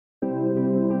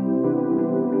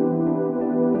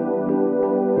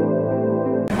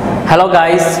Hello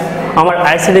guys, আমার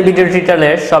ICT video টিউটোরিয়ালে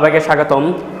সবাইকে স্বাগতম।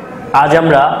 আজ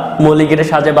আমরা মৌলিক গেটের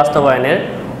সাহায্যে বাস্তবায়নের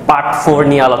পার্ট 4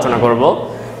 নিয়ে আলোচনা করব।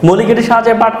 মৌলিক গেটের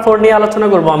সাহায্যে পার্ট 4 নিয়ে আলোচনা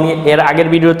করব। আমি এর আগের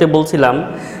ভিডিওতে বলছিলাম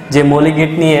যে মৌলিক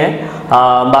গেট নিয়ে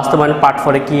বাস্তবায়ন পার্ট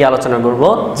 4 এ কি আলোচনা করব,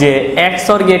 যে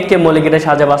XOR গেটকে মৌলিক গেটের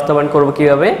সাহায্যে বাস্তবায়ন করব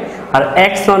কিভাবে, আর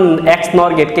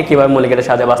XNOR গেটকে কিভাবে মৌলিক গেটের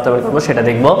সাহায্যে বাস্তবায়ন করব সেটা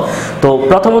দেখব। তো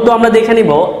প্রথমত আমরা দেখে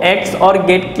নিব XOR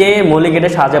গেটকে মৌলিক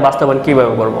গেটের সাহায্যে বাস্তবায়ন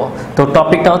কিভাবে করব। তো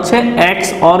টপিকটা হচ্ছে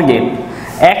XOR গেট।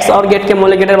 XOR গেটকে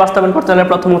মৌলিক গেটের বাস্তবায়ন করতে হলে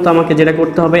প্রথমত আমাকে যেটা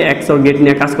করতে হবে, XOR গেট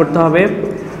নিয়ে কাজ করতে হবে।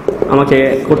 আমাকে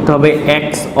করতে হবে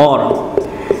XOR।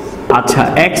 আচ্ছা,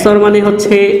 XOR মানে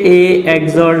হচ্ছে A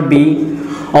XOR B।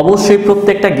 অবশ্যই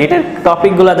প্রত্যেকটা গেটের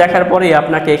টপিকগুলো দেখার পরে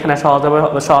আপনাকে এখানে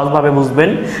সহজভাবে বুঝবেন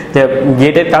যে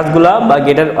গেটের কাজগুলা বা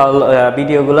গেটের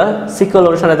ভিডিওগুলো সিকুয়েল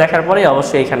অনুসারে দেখার পরে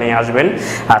অবশ্যই এখানে আসবেন।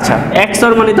 আচ্ছা,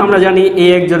 XOR মানে তো আমরা জানি A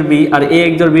XOR B, R A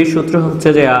XOR B সূত্র হচ্ছে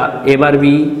যে A bar B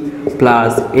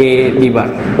plus A B বার।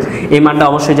 এই মানটা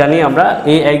অবশ্যই জানি আমরা।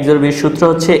 A XOR B সূত্র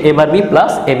হচ্ছে A bar B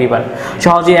plus A B বার।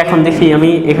 সহজে এখন দেখি,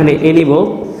 আমি এখানে A নিব,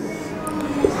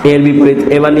 এর বিপরীত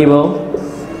A বার নিব,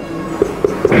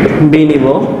 B নিব,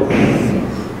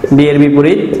 B এর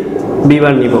বিপরীত B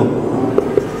বার নিব।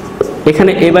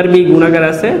 এখানে A বার B গুণাকার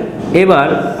আছে, A বার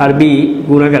আর B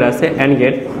গুণাকার আছে, AND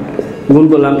গেট গুণ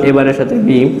করলাম A বারের সাথে B।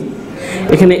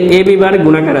 এখানে A B বার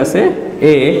গুণাকার আছে,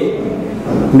 A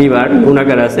B বার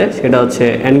গুণাকার আছে, সেটা হচ্ছে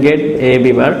AND গেট A B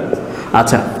বার।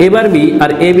 আচ্ছা, A bar B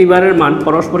R A B বারের মান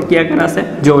পরস্পর কি আকার আছে?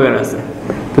 যোগের আছে।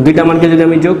 তো দুইটা মানকে যদি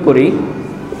আমি যোগ করি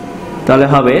তাহলে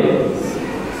হবে,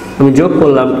 আমি যোগ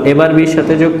করলাম A বার বির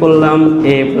সাথে যোগ করলাম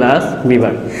A প্লাস B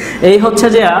বার। এই হচ্ছে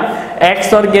যে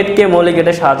XOR গেটকে মৌলিক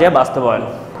গেটের সাহায্যে বাস্তবায়ন।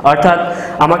 অর্থাৎ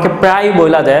আমাকে প্রায়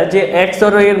বলা দেয় যে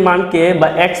XOR এর মানকে বা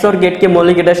XOR গেটকে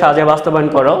মৌলিক গেটের সাহায্যে বাস্তবায়ন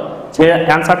করো। যে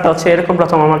অ্যান্সারটা হচ্ছে এরকম,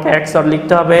 প্রথম আমাকে XOR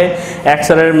লিখতে হবে,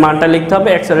 XOR এর মানটা লিখতে হবে,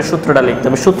 XOR এর সূত্রটা লিখতে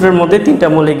হবে। সূত্রের মধ্যে তিনটা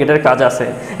মৌলিক গেটের কাজ আছে,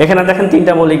 এখানে দেখেন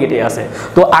তিনটা মৌলিক গেটই আছে।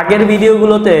 তো আগের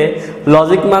ভিডিওগুলোতে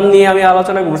লজিক মান নিয়ে আমি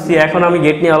আলোচনা করছি, এখন আমি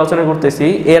গেট নিয়ে আলোচনা করতেছি।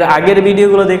 এর আগের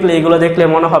ভিডিওগুলো দেখলে, এগুলো দেখলে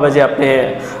মনে হবে যে আপনি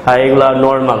এগুলো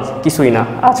নর্মাল কিছুই না।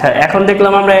 আচ্ছা, এখন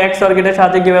দেখলাম আমরা XOR গেটের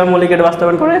সাহায্যে কীভাবে মৌলিক গেট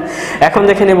বাস্তবায়ন করে। এখন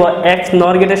দেখে নেব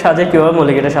XNOR গেটের সাহায্যে কীভাবে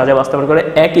মৌলিক গেটের সাহায্যে বাস্তবায়ন করে।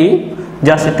 একই,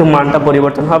 জাস্ট একটু মানটা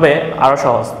পরিবর্তন হবে, আরও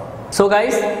সহজ। সো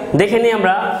গাইস, দেখে নিই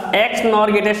আমরা XNOR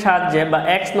গেটের সাহায্যে বা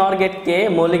XNOR গেটকে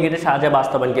মৌলিক গেটের সাহায্যে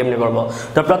বাস্তবায়ন কেমনে করব।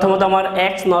 তো প্রথমত আমার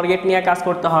XNOR গেট নিয়ে কাজ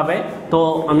করতে হবে। তো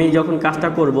আমি যখন কাজটা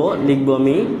করব লিখব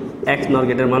আমি XNOR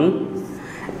গেটের মান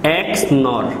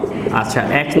XNOR। আচ্ছা,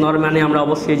 XNOR মানে আমরা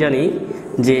অবশ্যই জানি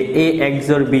যে A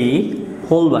XOR B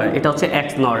হোল বার, এটা হচ্ছে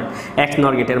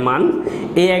XNOR গেটের মান।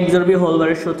 A XOR B হোল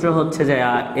বারের সূত্র হচ্ছে যে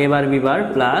A bar B bar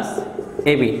plus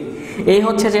AB। এই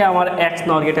হচ্ছে যে আমার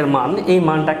XNOR গেটের মান। এই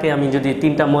মানটাকে আমি যদি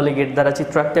তিনটা মৌলিক গেট দ্বারা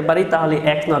চিত্র রাখতে পারি তাহলে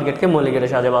XNOR গেটকে মৌলিক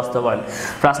গেটের সাহায্যে বাস্তবায়ন।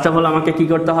 ফার্স্ট অফ অল আমাকে কি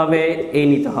করতে হবে? A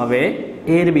নিতে হবে,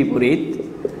 এর বিপরীত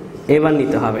A বার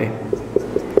নিতে হবে,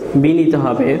 B নিতে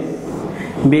হবে,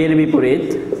 B এর বিপরীত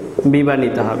B বার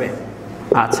নিতে হবে।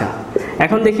 আচ্ছা,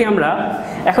 এখন দেখি আমরা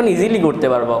এখন ইজিলি করতে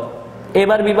পারবো। A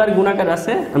বার B বার গুণাকার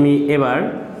আছে, আমি A বার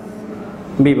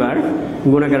B বার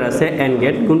গুণাকার আছে, AND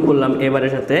গেট গুণ করলাম A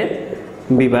বারের সাথে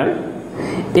B বার।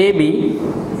 AB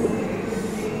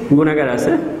গুণাকার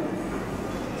আছে,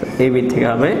 AB থেকে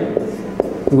হবে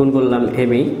গুণ করলাম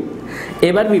AB।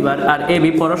 এবার B বার আর AB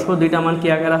পরস্পর দুইটা মান কি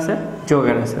আকার আছে?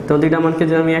 যোগের আছে। তো দুইটা মানকে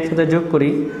যদি আমি একসাথে যোগ করি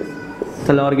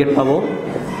তাহলে OR গেট পাবো।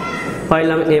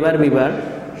 পাইলাম A বার B বার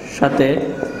সাথে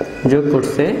যোগ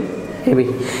করছে AB।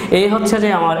 এই হচ্ছে যে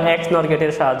আমার XNOR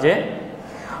গেটের সাহায্যে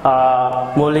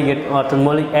মৌলিক গেট, অর্থাৎ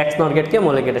মৌলিক XNOR গেটকে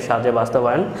মৌলিক গেটের সাহায্যে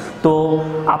বাস্তবায়ন। তো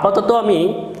আপাতত আমি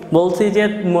বলছি যে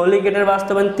মৌলিক গেটের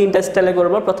বাস্তবায়ন তিনটা স্টাইলে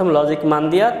করব। প্রথম লজিক মান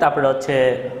দিয়া, তারপরে হচ্ছে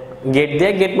গেট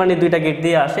দিয়ে। গেট মানে দুইটা গেট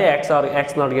দিয়ে আসে,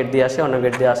 XNOR গেট দিয়ে আসে, অন্য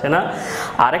গেট দিয়ে আসে না।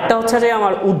 আরেকটা হচ্ছে যে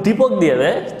আমার উদ্দীপক দিয়ে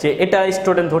দেয়, যে এটা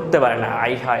স্টুডেন্ট ধরতে পারে না।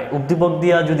 হায় উদ্দীপক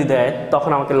দিয়া যদি দেয়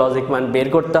তখন আমাকে লজিক মান বের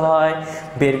করতে হয়,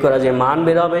 বের করা যে মান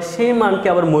বের হবে সেই মানকে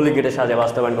আবার মৌলিক গেটের সাহায্যে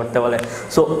বাস্তবায়ন করতে বলে।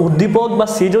 সো উদ্দীপক বা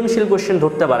সৃজনশীল কোশ্চেন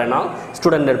ধরতে পারে না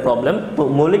স্টুডেন্টদের প্রবলেম। তো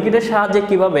মৌলিক গেটের সাহায্যে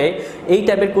কিভাবে এই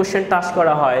টাইপের কোশ্চেন টাস্ক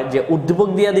করা হয়, যে উদ্দীপক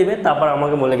দিয়ে দিবে তারপর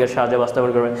আমাকে মৌলিক গেটের সাহায্যে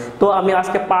বাস্তবায়ন করবে। তো আমি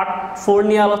আজকে পার্ট 4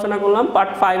 নিয়ে আলোচনা করলাম।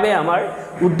 পার্ট 5 আমার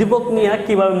উদ্দীপক নিয়ে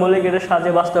কিভাবে মৌলিক গেটের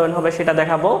সাহায্যে বাস্তবায়ন হবে সেটা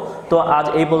দেখাবো। তো আজ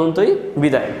এই পর্যন্তই,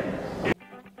 বিদায়।